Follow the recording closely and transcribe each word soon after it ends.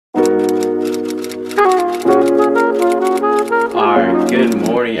Alright, good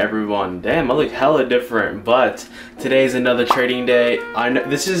morning everyone. Damn, I look hella different, but today's another trading day. I'm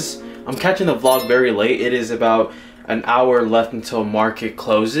catching the vlog very late. It is about an hour left until market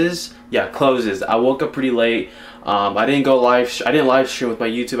closes. Yeah, closes. I woke up pretty late. I didn't live stream with my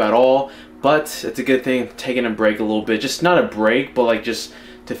YouTube at all, but it's a good thing taking a break a little bit. Just not a break, but like just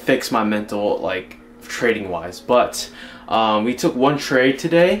to fix my mental, like trading wise. But we took one trade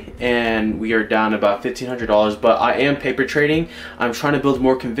today and we are down about $1,500, but I am paper trading. I'm trying to build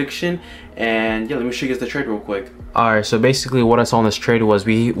more conviction, and yeah, let me show you guys the trade real quick. Alright, so basically what I saw in this trade was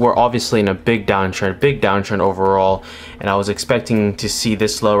we were obviously in a big downtrend overall, and I was expecting to see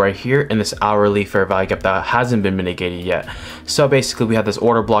this low right here in this hourly fair value gap that hasn't been mitigated yet. So basically we have this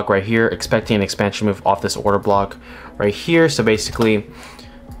order block right here, expecting an expansion move off this order block right here. So basically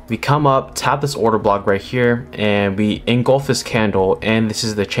we come up, tap this order block right here, and we engulf this candle, and this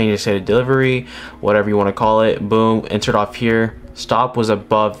is the change of state of delivery, whatever you want to call it. Boom, entered off here. Stop was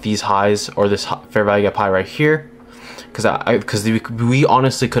above these highs, or this fair value gap high right here, because we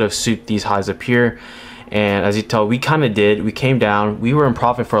honestly could have souped these highs up here, and as you tell, we kind of did. We came down, we were in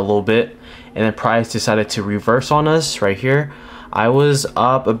profit for a little bit, and then price decided to reverse on us right here. I was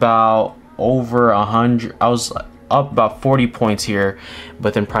up about over 100. I was up about 40 points here,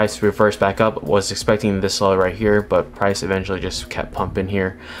 but then price reversed back up. Was expecting this low right here, but price eventually just kept pumping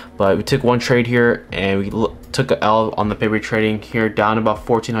here. But we took one trade here and we took an L on the paper trading here, down about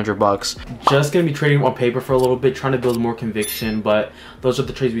 1,400 bucks. Just gonna be trading on paper for a little bit, trying to build more conviction, but those are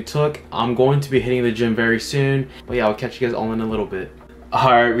the trades we took. I'm going to be hitting the gym very soon, but yeah, I'll catch you guys all in a little bit.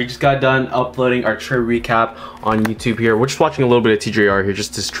 Alright, we just got done uploading our trade recap on YouTube here. We're just watching a little bit of TJR here,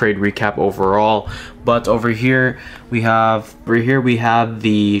 just this trade recap overall. But over here we have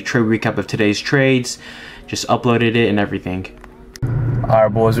the trade recap of today's trades. Just uploaded it and everything.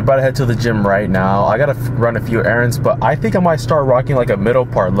 Alright boys, we're about to head to the gym right now. I gotta run a few errands, but I think I might start rocking like a middle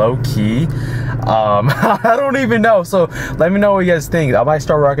part, low key. I don't even know, so let me know what you guys think. I might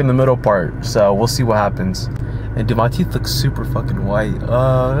start rocking the middle part, so we'll see what happens. And dude, my teeth look super fucking white.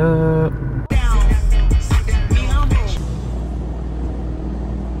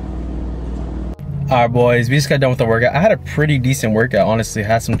 Alright boys, we just got done with the workout. I had a pretty decent workout, honestly.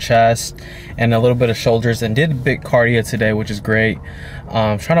 Had some chest and a little bit of shoulders, and did a bit cardio today, which is great.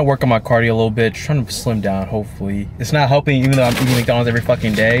 Trying to work on my cardio a little bit, trying to slim down, hopefully. It's not helping, even though I'm eating McDonald's every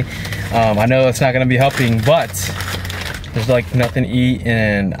fucking day. I know it's not gonna be helping, but there's like nothing to eat,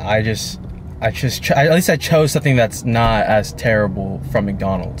 and at least I chose something that's not as terrible from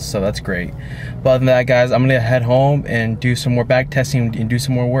McDonald's, so that's great. But other than that, guys, I'm gonna head home and do some more back testing and do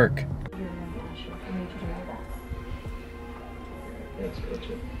some more work.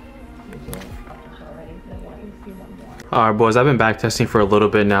 Alright boys, I've been back testing for a little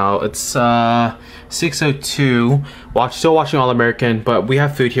bit now. It's 6:02. Still watching All American, but we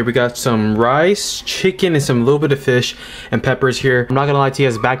have food here. We got some rice, chicken, and some little bit of fish and peppers here. I'm not gonna lie to you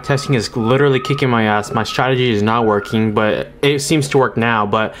guys, back testing is literally kicking my ass. My strategy is not working, but it seems to work now.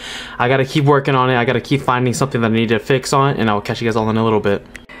 But I gotta keep working on it. I gotta keep finding something that I need to fix on, and I'll catch you guys all in a little bit.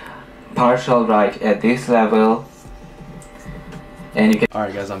 Partial right at this level, and you can.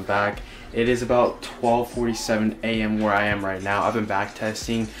 Alright guys, I'm back. It is about 12:47 a.m. where I am right now. I've been back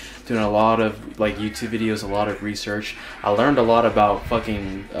testing, doing a lot of like YouTube videos, a lot of research. I learned a lot about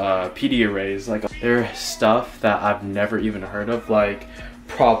fucking PD arrays. Like, there's stuff that I've never even heard of, like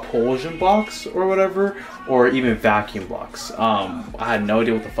propulsion blocks or whatever, or even vacuum blocks. I had no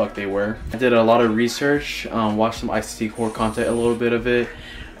idea what the fuck they were. I did a lot of research, watched some ICT core content, a little bit of it,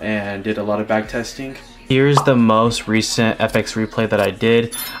 and did a lot of back testing. Here's the most recent FX replay that I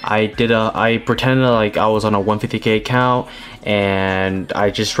did. I pretended like I was on a 150K account, and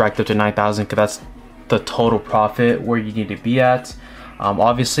I just racked up to 9,000, because that's the total profit where you need to be at.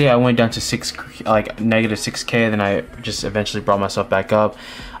 Obviously I went down to negative 6K, then I just eventually brought myself back up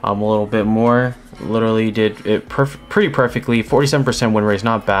a little bit more. Literally did it pretty perfectly. 47% win rate is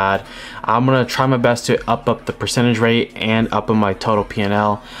not bad. I'm gonna try my best to up the percentage rate and up in my total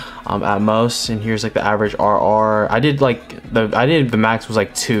PNL at most. And here's like the average RR. I did the max was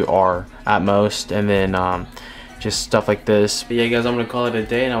like 2R at most, and then just stuff like this. But yeah guys, I'm gonna call it a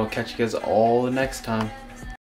day, and I will catch you guys all the next time.